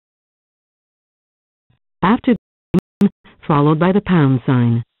After followed by the pound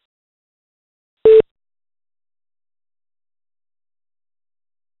sign.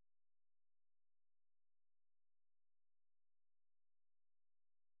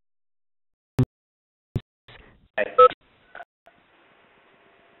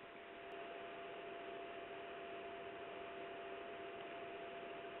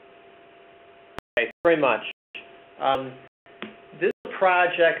 Okay, very much. This is a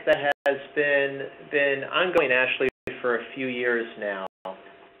project that has been ongoing actually for a few years now,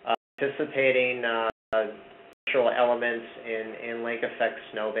 anticipating structural elements in lake effect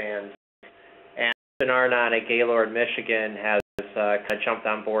snow bands. And Arnott at Gaylord, Michigan has kind of jumped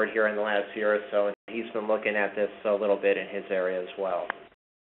on board here in the last year or so, and he's been looking at this a little bit in his area as well.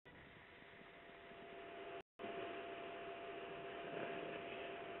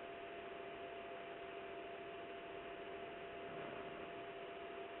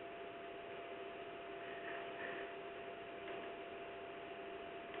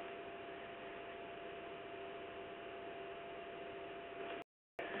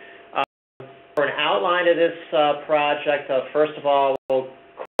 For an outline of this project, first of all, we'll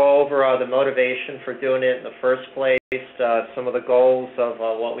go over the motivation for doing it in the first place, some of the goals of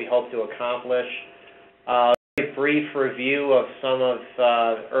what we hope to accomplish, a brief review of some of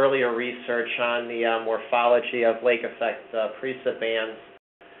earlier research on the morphology of lake effect precip bands,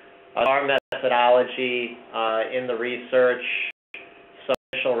 our methodology in the research, some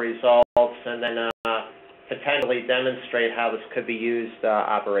initial results, and then potentially demonstrate how this could be used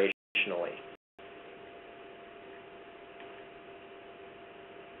operationally.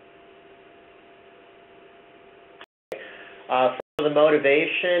 For the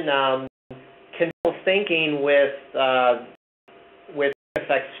motivation, conventional thinking with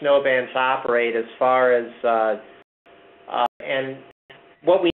effect snow bands operate as far as and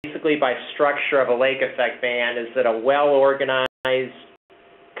what we basically by structure of a lake effect band is that a well-organized,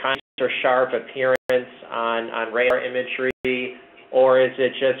 kind or sharp appearance on radar imagery, or is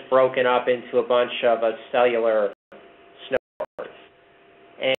it just broken up into a bunch of cellular snow cores?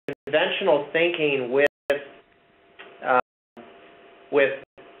 And conventional thinking with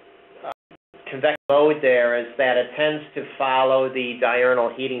convection mode there is that it tends to follow the diurnal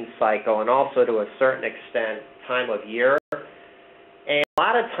heating cycle and also to a certain extent time of year. And a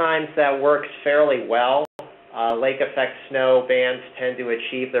lot of times that works fairly well. Lake effect snow bands tend to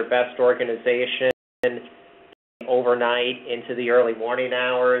achieve their best organization overnight into the early morning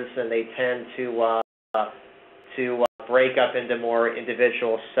hours, and they tend to break up into more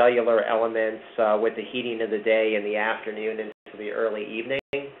individual cellular elements with the heating of the day in the afternoon into the early evening.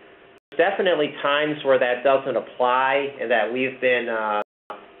 There's definitely times where that doesn't apply and that we've been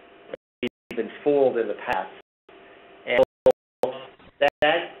fooled in the past. And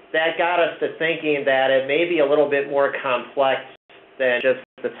that got us to thinking that it may be a little bit more complex than just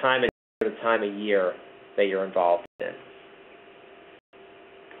the time of year that you're involved in.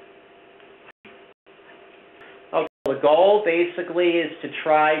 Okay, the goal basically is to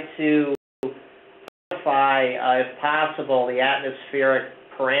try to identify, if possible, the atmospheric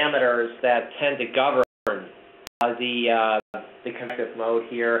parameters that tend to govern the convective mode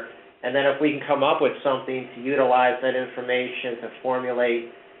here, and then if we can come up with something to utilize that information to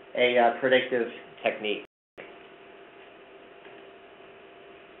formulate a predictive technique.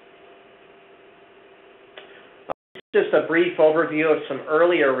 Just a brief overview of some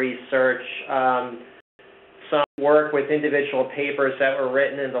earlier research, some work with individual papers that were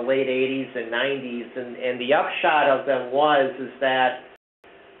written in the late 80s and 90s, and the upshot of them is that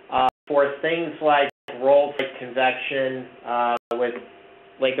for things like roll-type convection, with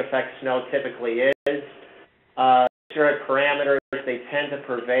lake effect snow typically is, atmospheric parameters they tend to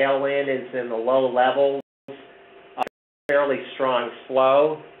prevail in is in the low levels, fairly strong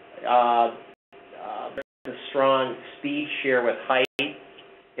flow, a strong speed shear with height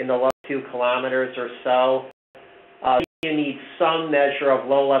in the low 2 kilometers or so. You need some measure of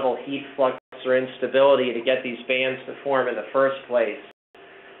low-level heat flux or instability to get these bands to form in the first place.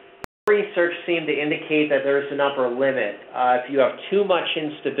 Research seemed to indicate that there's an upper limit. If you have too much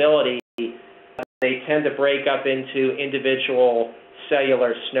instability, they tend to break up into individual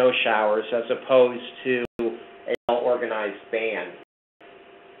cellular snow showers as opposed to a well-organized band.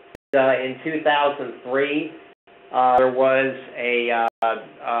 In 2003, there was a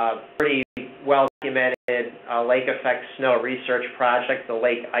pretty well-documented lake effect snow research project, the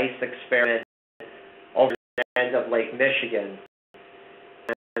Lake Ice Experiment, over the end of Lake Michigan.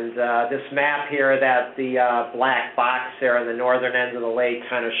 And this map here, that the black box there in the northern end of the lake,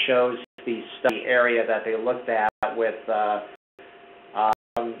 kind of shows the study area that they looked at with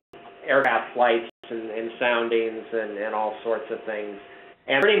aircraft flights and soundings and all sorts of things.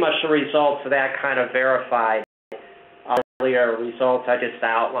 And pretty much the results of that kind of verified earlier results I just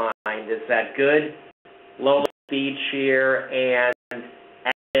outlined is that good low speed shear and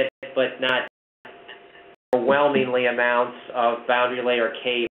added but not overwhelmingly amounts of boundary layer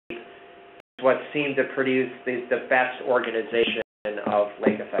cape is what seemed to produce the best organization of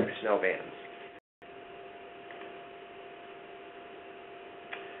lake effect snow bands.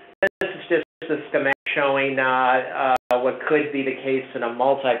 This is just a schematic showing what could be the case in a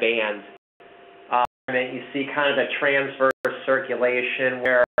multi-band. You see kind of a transverse circulation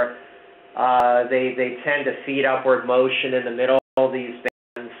where they tend to feed upward motion in the middle of these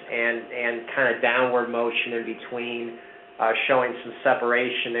bands and kind of downward motion in between, showing some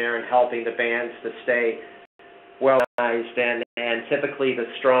separation there and helping the bands to stay well organized. And typically the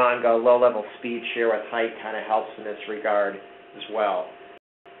strong low-level speed shear with height kind of helps in this regard as well.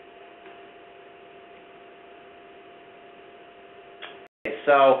 Okay,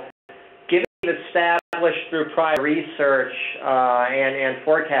 so given established through prior research and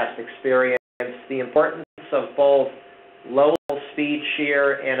forecast experience the importance of both low speed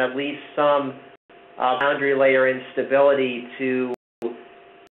shear and at least some boundary layer instability to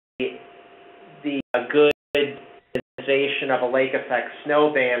the good organization of a lake effect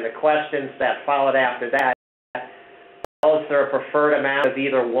snow band, the questions that followed after that: is there a preferred amount of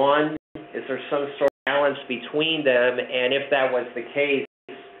either one? Is there some sort of balance between them? And if that was the case,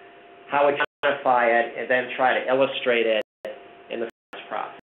 how would you quantify it and then try to illustrate it in the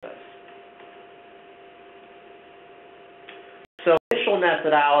process? So initial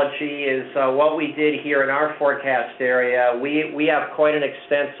methodology is what we did here in our forecast area. We have quite an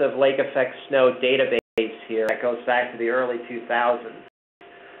extensive lake effect snow database here that goes back to the early 2000s.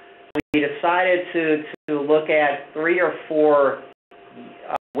 We decided to look at 3 or 4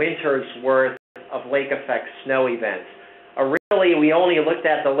 winters worth of lake effect snow events. Really, we only looked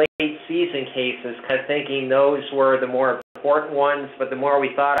at the late season cases, kind of thinking those were the more important ones, but the more we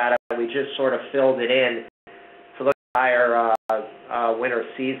thought about it, we just sort of filled it in for the entire winter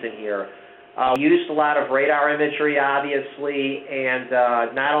season here. We used a lot of radar imagery, obviously, and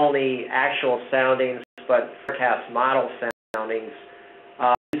not only actual soundings, but forecast model soundings.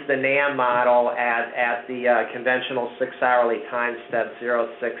 Used the NAM model at the conventional 6-hourly time step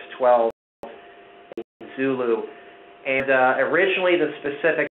 0612 in Zulu. And originally the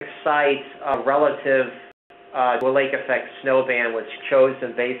specific site relative to a lake effect snow band was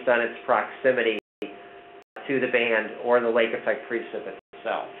chosen based on its proximity to the band or the lake effect precip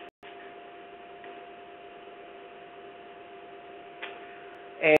itself.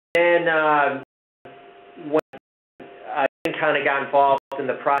 And then when I kind of got involved in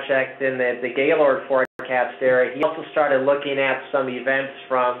the project in the Gaylord forecast area, he also started looking at some events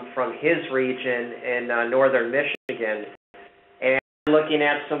from his region in northern Michigan, and looking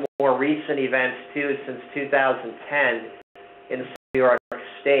at some more recent events too since 2010 in New York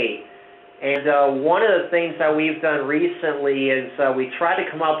State. And one of the things that we've done recently is we try to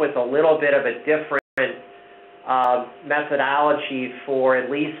come up with a little bit of a different methodology for at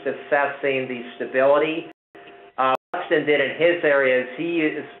least assessing the stability. Austin did in his areas, he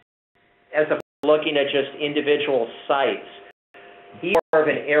is, as opposed to looking at just individual sites, he's more of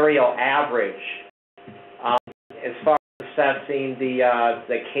an aerial average as far as assessing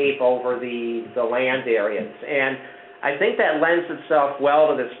the cape over the land areas. And I think that lends itself well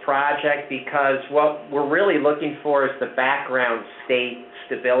to this project because what we're really looking for is the background state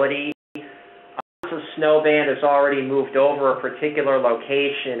stability. Once a snow band has already moved over a particular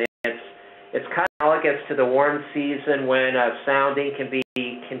location, it's kind of analogous to the warm season when sounding can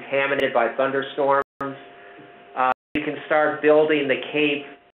be contaminated by thunderstorms. You can start building the cape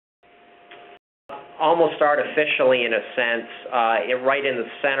almost artificially, in a sense, right in the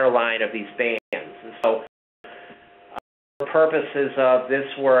center line of these bands. And so for purposes of this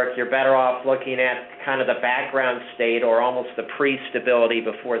work, you're better off looking at kind of the background state or almost the pre-stability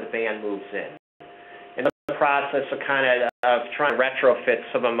before the band moves in. And the process of kind of trying to retrofit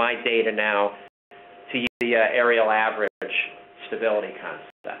some of my data now to use the aerial average stability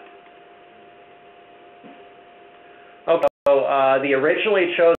concept. Okay, so the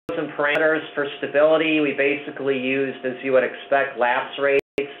originally chosen parameters for stability, we basically used, as you would expect, lapse rates.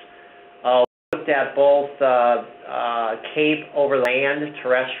 Looked at both cape over land,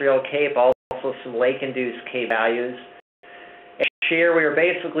 terrestrial cape, also some lake-induced cape values. And shear, we were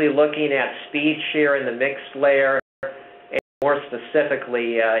basically looking at speed shear in the mixed layer, and more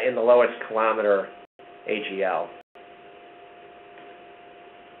specifically in the lowest kilometer AGL.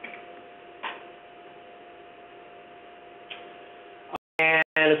 And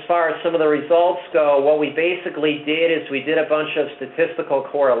as far as some of the results go, what we basically did is we did a bunch of statistical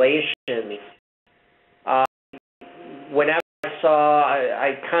correlations. Whenever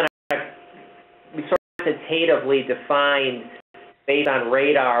I kind of, we sort of quantitatively defined based on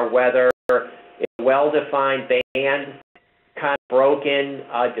radar whether it's a well-defined band, kind of broken,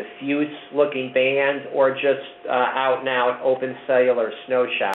 diffuse-looking band, or just out-and-out open cellular snow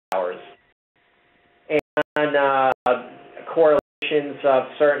showers. And correlations of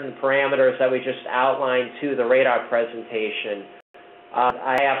certain parameters that we just outlined to the radar presentation.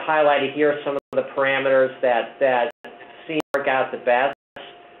 I have highlighted here some of the parameters that seem to work out the best.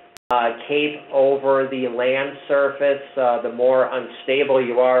 Cape over the land surface, the more unstable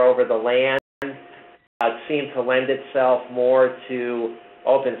you are over the land, seems to lend itself more to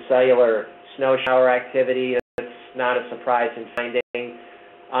open cellular snow shower activity. It's not a surprising finding.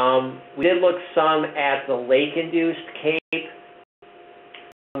 We did look some at the lake-induced cape.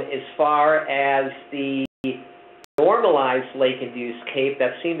 As far as the normalized lake-induced cape,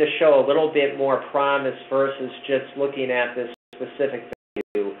 that seemed to show a little bit more promise versus just looking at this specific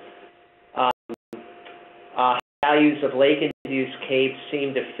value. Values of lake-induced capes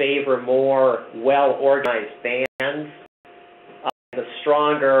seem to favor more well-organized bands, the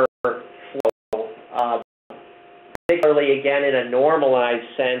stronger flow, particularly, again, in a normalized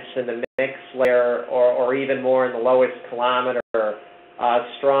sense in the mix layer or even more in the lowest kilometer.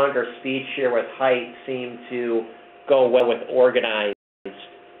 Stronger speed shear with height seem to go well with organized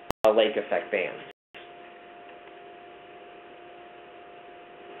lake effect bands.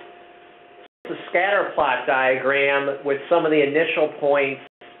 The scatter plot diagram with some of the initial points,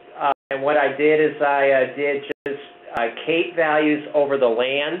 and what I did is I did just cape values over the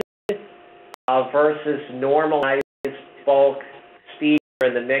land versus normalized bulk speed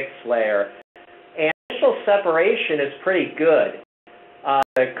in the mix layer. And initial separation is pretty good.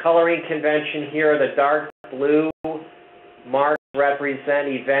 The coloring convention here, the dark blue marks represent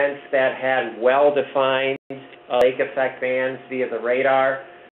events that had well-defined lake effect bands via the radar.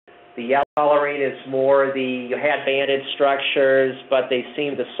 The yellow coloring is more you had banded structures, but they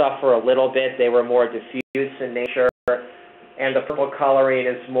seemed to suffer a little bit. They were more diffuse in nature. And the purple coloring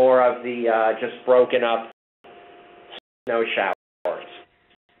is more of the just broken up snow showers.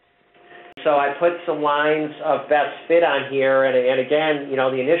 So I put some lines of best fit on here, and again, you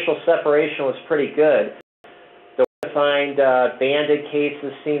know, the initial separation was pretty good. The well-defined banded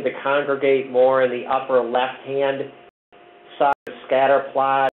cases seem to congregate more in the upper left-hand side of the scatter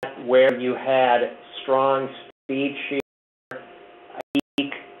plot, where you had strong speed shear,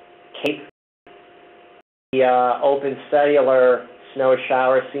 weak cape. The open cellular snow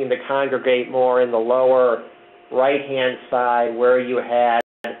showers seem to congregate more in the lower right-hand side, where you had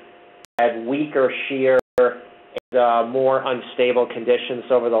weaker shear and more unstable conditions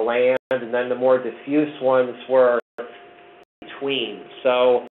over the land, and then the more diffuse ones were between.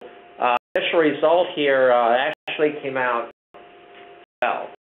 So initial result here actually came out well.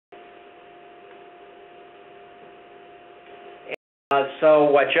 So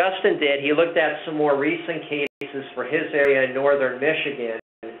what Justin did, he looked at some more recent cases for his area in northern Michigan,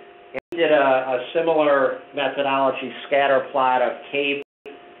 and he did a similar methodology scatter plot of cape,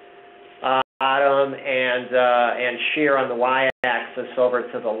 bottom, and shear on the y-axis over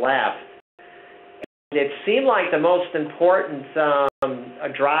to the left. And it seemed like the most important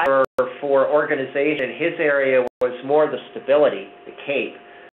driver for organization in his area was more the stability, the cape,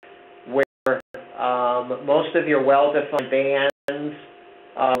 where most of your well-defined bands,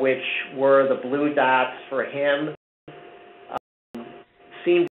 which were the blue dots for him,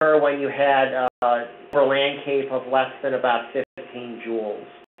 seemed to occur when you had overland cape of less than about 15 joules.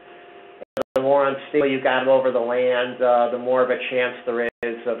 The more unstable you got over the land, the more of a chance there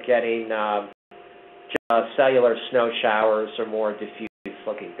is of getting cellular snow showers or more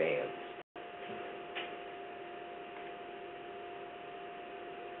diffuse-looking bands.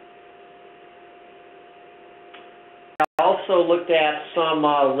 I also looked at some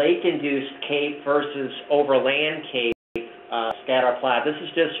lake-induced cape versus overland cape scatter plot. This is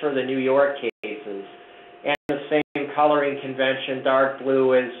just for the New York cases. And the same coloring convention, dark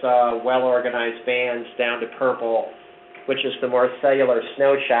blue is well-organized bands down to purple, which is the more cellular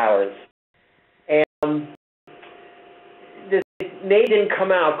snow showers. And this maybe didn't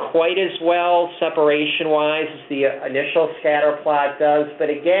come out quite as well separation-wise as the initial scatter plot does, but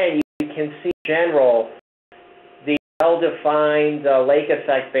again, you can see in general the well-defined lake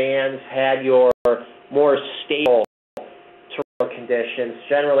effect bands had your more stable terrestrial conditions,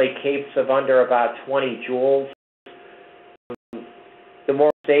 generally capes of under about 20 joules. The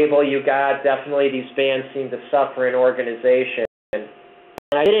more stable you got, definitely these bands seem to suffer in organization.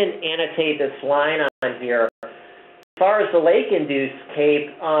 I didn't annotate this line on here. As far as the lake-induced CAPE,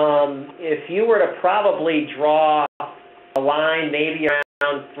 if you were to probably draw a line maybe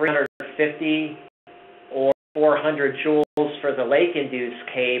around 350 or 400 joules for the lake-induced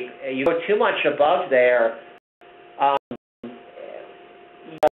CAPE, you go too much above there, a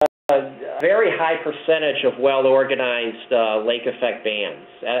very high percentage of well-organized lake effect bands,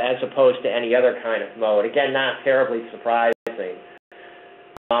 as opposed to any other kind of mode. Again, not terribly surprising.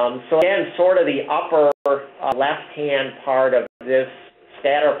 So again, sort of the upper left-hand part of this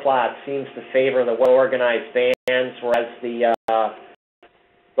scatter plot seems to favor the well-organized bands, whereas the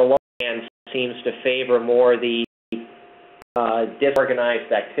lower band seems to favor more the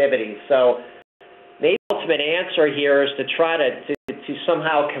disorganized activity. So maybe the ultimate answer here is to try to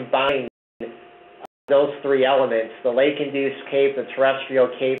somehow combine those three elements: the lake-induced CAPE, the terrestrial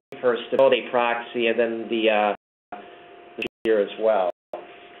CAPE for stability proxy, and then the shear as well.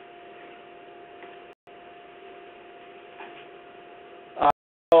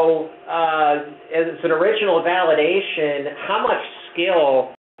 So, as an original validation, how much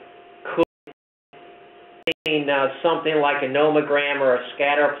skill could something like a nomogram or a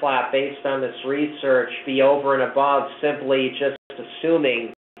scatter plot based on this research be over and above simply just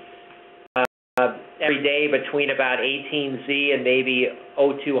assuming every day between about 18Z and maybe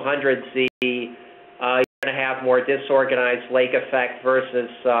 0200Z, you're going to have more disorganized lake effect versus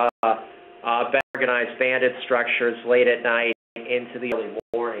better organized banded structures late at night into the early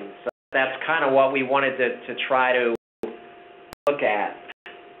morning. So that's kind of what we wanted to try to look at.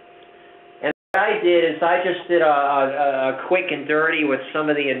 And what I did is I just did a quick and dirty with some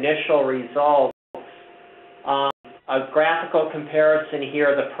of the initial results. A graphical comparison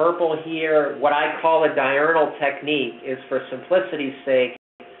here, the purple here, what I call a diurnal technique, is for simplicity's sake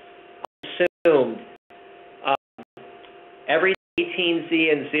assumed every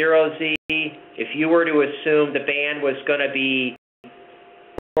 18Z and 0Z, if you were to assume the band was going to be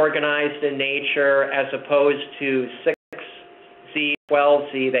organized in nature as opposed to 6Z,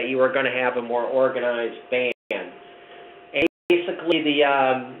 12Z, that you were going to have a more organized band. And basically the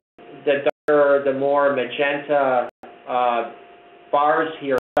darker, the more magenta bars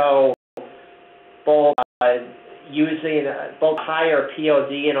here show both using both higher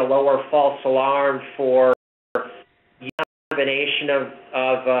POD and a lower false alarm for combination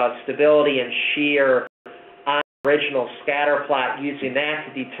of stability and shear on the original scatter plot, using that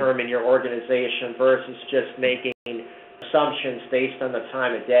to determine your organization versus just making assumptions based on the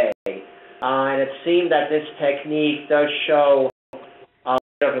time of day. And it seemed that this technique does show a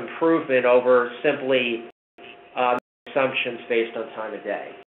bit of improvement over simply assumptions based on time of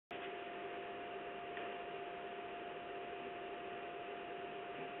day.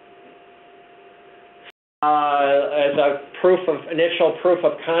 As a initial proof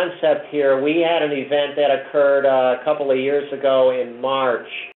of concept here, we had an event that occurred a couple of years ago in March.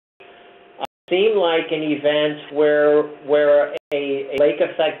 It seemed like an event where a lake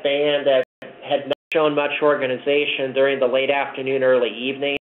effect band that had not shown much organization during the late afternoon, early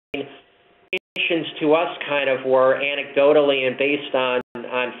evening. Indications to us kind of were anecdotally and based on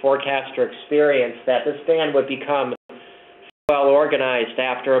forecaster experience that this band would become well organized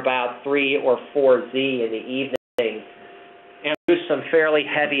after about 3 or 4Z in the evening. And through some fairly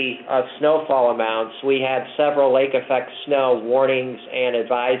heavy snowfall amounts, we had several lake effect snow warnings and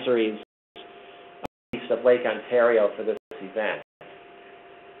advisories east of Lake Ontario for this event.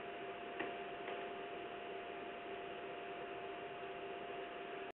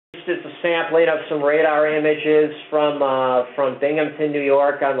 This is a sampling of some radar images from Binghamton, New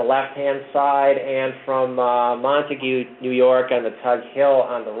York on the left-hand side and from Montague, New York on the Tug Hill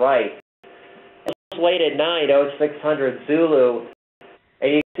on the right. It was late at night, 0600 Zulu,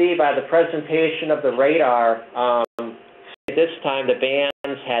 and you can see by the presentation of the radar, at this time the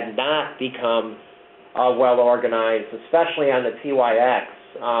bands had not become well organized, especially on the TYX.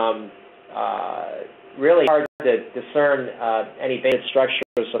 Really hard to discern any banded structures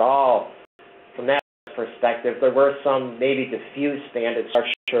at all from that perspective. There were some maybe diffuse banded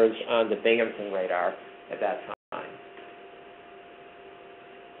structures on the Binghamton radar at that time.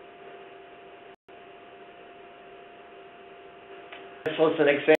 This was an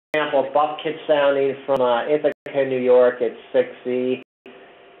example of buff-kit sounding from Ithaca, New York at 6Z.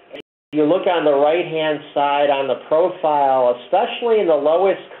 If you look on the right-hand side on the profile, especially in the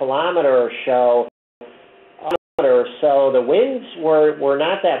lowest kilometer or so, the winds were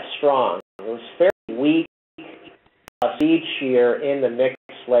not that strong. It was fairly weak speed shear in the mix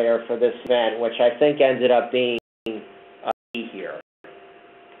layer for this event, which I think ended up being key here.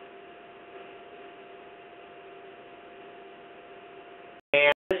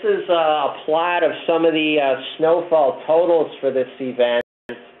 is a plot of some of the snowfall totals for this event.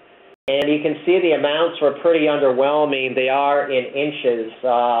 And you can see the amounts were pretty underwhelming. They are in inches. A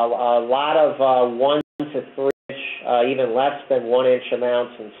lot of 1 to 3 inch, even less than 1 inch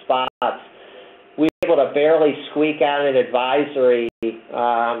amounts in spots. We were able to barely squeak out an advisory in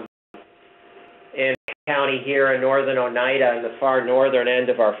the county here in northern Oneida, in the far northern end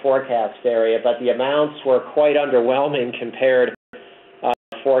of our forecast area, but the amounts were quite underwhelming compared to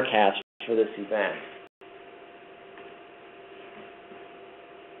forecast for this event.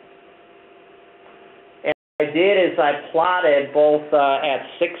 And what I did is I plotted both at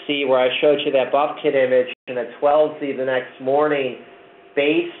 6Z, where I showed you that buffkit image, and at 12Z the next morning,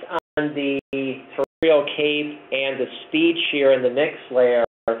 based on the terrestrial cape and the speed shear in the mix layer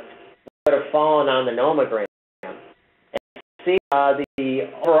would have fallen on the nomogram. And see, the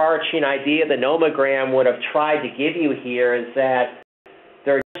overarching idea the nomogram would have tried to give you here is that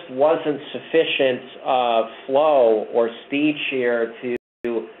there just wasn't sufficient flow or speed shear to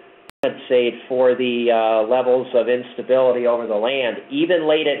compensate for the levels of instability over the land, even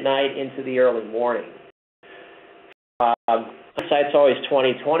late at night into the early morning. Hindsight's always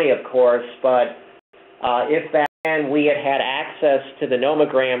 20/20, of course, but if back then we had access to the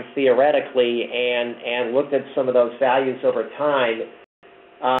nomogram theoretically and looked at some of those values over time,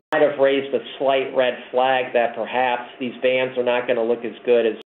 might have raised a slight red flag that perhaps these bands are not going to look as good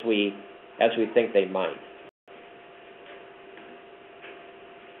as we think they might.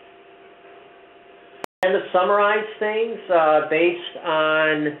 And to summarize things, based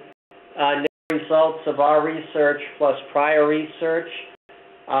on results of our research plus prior research,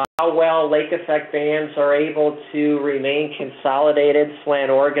 how well lake effect bands are able to remain consolidated, slant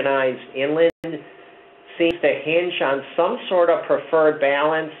organized inland seems to hinge on some sort of preferred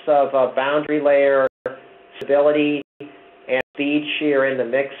balance of boundary layer stability and speed shear in the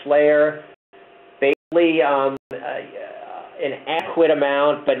mix layer. Basically, an adequate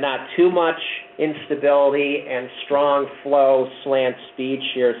amount, but not too much instability, and strong flow, slant, speed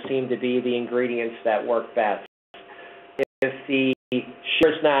shear seem to be the ingredients that work best. If the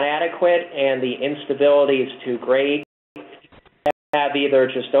shear is not adequate and the instability is too great, have either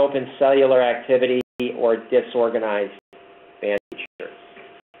just open cellular activity or disorganized band features.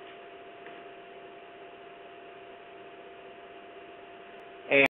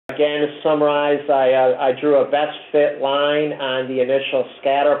 And again, to summarize, I drew a best fit line on the initial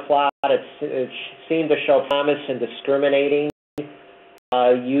scatter plot. It seemed to show promise in discriminating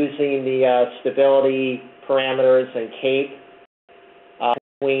using the stability parameters and cape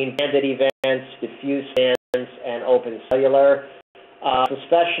between banded events, diffuse bands, and open cellular.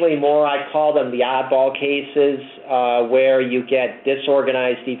 Especially more, I call them the oddball cases, where you get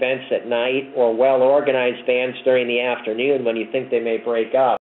disorganized events at night or well-organized bands during the afternoon when you think they may break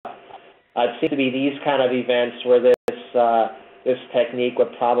up. It seems to be these kind of events where this technique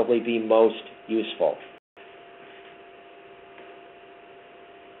would probably be most useful.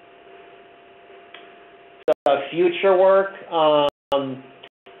 So, future work.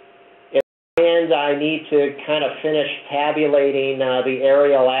 And I need to kind of finish tabulating the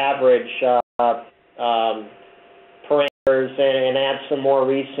aerial average parameters and add some more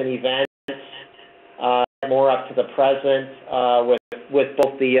recent events, more up to the present, with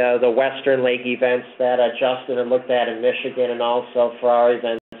both the western lake events that Justin had looked at in Michigan, and also for our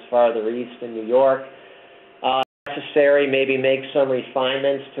events farther east in New York. Necessary, maybe make some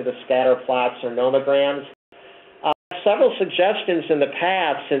refinements to the scatter plots or nomograms. Several suggestions in the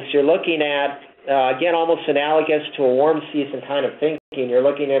past, since you're looking at, again, almost analogous to a warm season kind of thinking, you're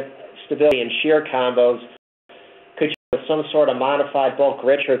looking at stability and shear combos. Could you have some sort of modified bulk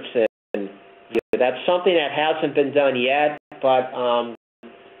Richardson? That's something that hasn't been done yet, but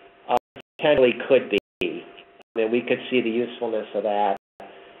potentially could be. I mean, we could see the usefulness of that.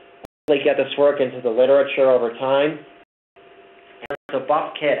 Hopefully get this work into the literature over time. As the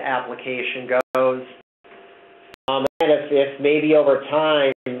buffkit application goes, and if maybe over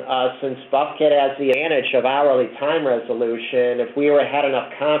time, since buffkit has the advantage of hourly time resolution, if we had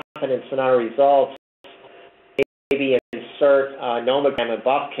enough confidence in our results, maybe insert nomogram and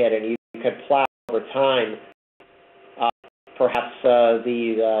buffkit, and you could plot over time perhaps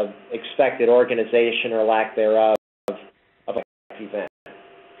the expected organization or lack thereof of an event.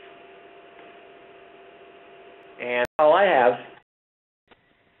 And all I have.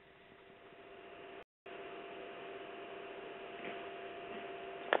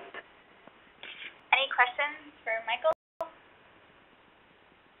 Any questions for Michael?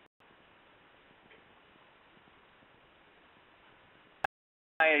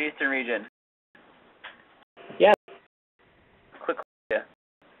 Hi, Eastern region. Yeah. Quick question.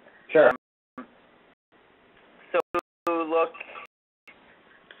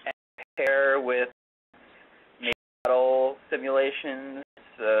 simulations,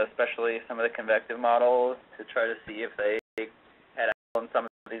 especially some of the convective models, to try to see if they had in some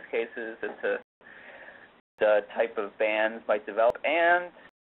of these cases as to the type of bands might develop? And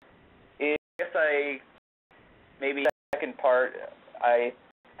I guess maybe the second part, I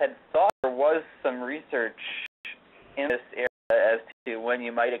had thought there was some research in this area as to when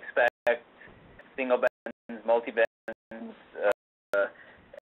you might expect single bands, multi-bands, and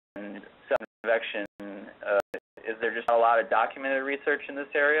self-convection. Is there just a lot of documented research in this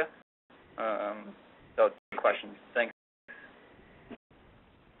area? So, two questions. Thanks.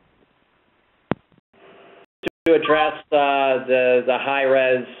 To address the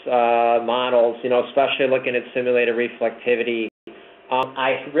high-res models, especially looking at simulated reflectivity,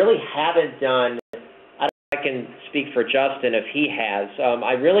 I really haven't done, I don't know if I can speak for Justin if he has,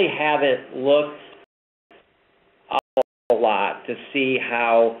 I really haven't looked a lot to see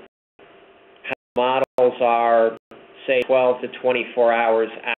how models are, say, 12 to 24 hours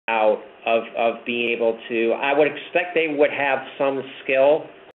out of being able to. I would expect they would have some skill,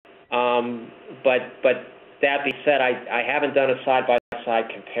 but that being said, I haven't done a side-by-side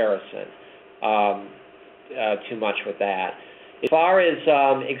comparison too much with that. As far as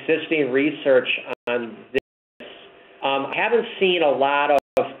existing research on this, I haven't seen a lot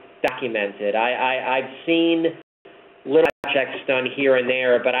of documented. I've seen little projects done here and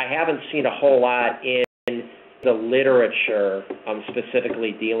there, but I haven't seen a whole lot in the literature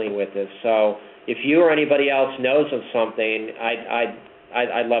specifically dealing with this. So if you or anybody else knows of something,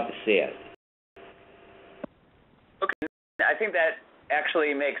 I'd love to see it. Okay, I think that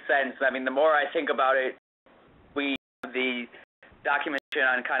actually makes sense. I mean, the more I think about it, we have the documentation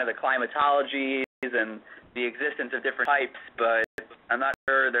on kind of the climatologies and the existence of different types, but I'm not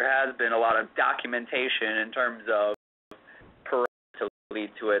sure there has been a lot of documentation in terms of parameters to lead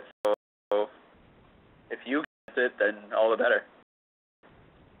to it. So if you get it, then all the better.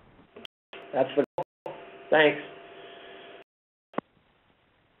 That's the goal. Thanks.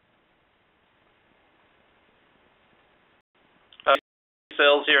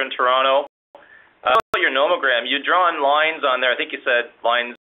 Sales here in Toronto. About your nomogram, you drawn lines on there. I think you said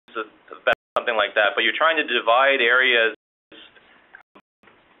lines of something like that, but you're trying to divide areas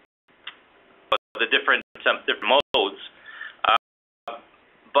of the different modes.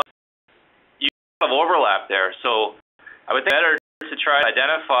 But you have overlap there, so I would think it's better to try to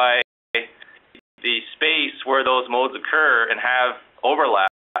identify the space where those modes occur and have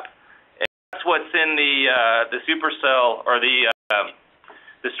overlap. And that's what's in the supercell or the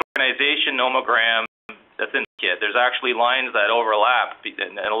organization nomogram that's in the kit. There's actually lines that overlap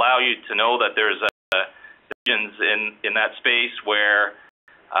and allow you to know that there's regions in that space where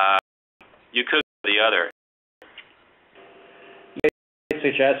you could go the other. Good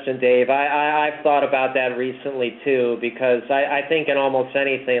suggestion, Dave. I've thought about that recently too, because I think in almost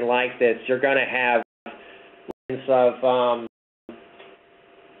anything like this, you're going to have lines of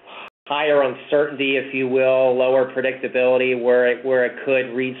higher uncertainty, if you will, lower predictability, where it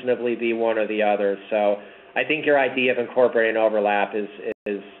could reasonably be one or the other. So I think your idea of incorporating overlap is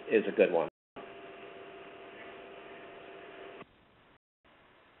a good one.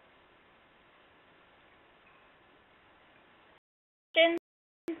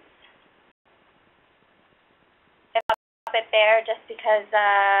 If I'll stop it there, just because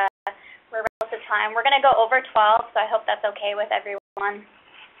we're running out of time. We're going to go over 12, so I hope that's okay with everyone.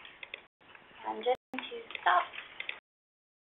 I'm just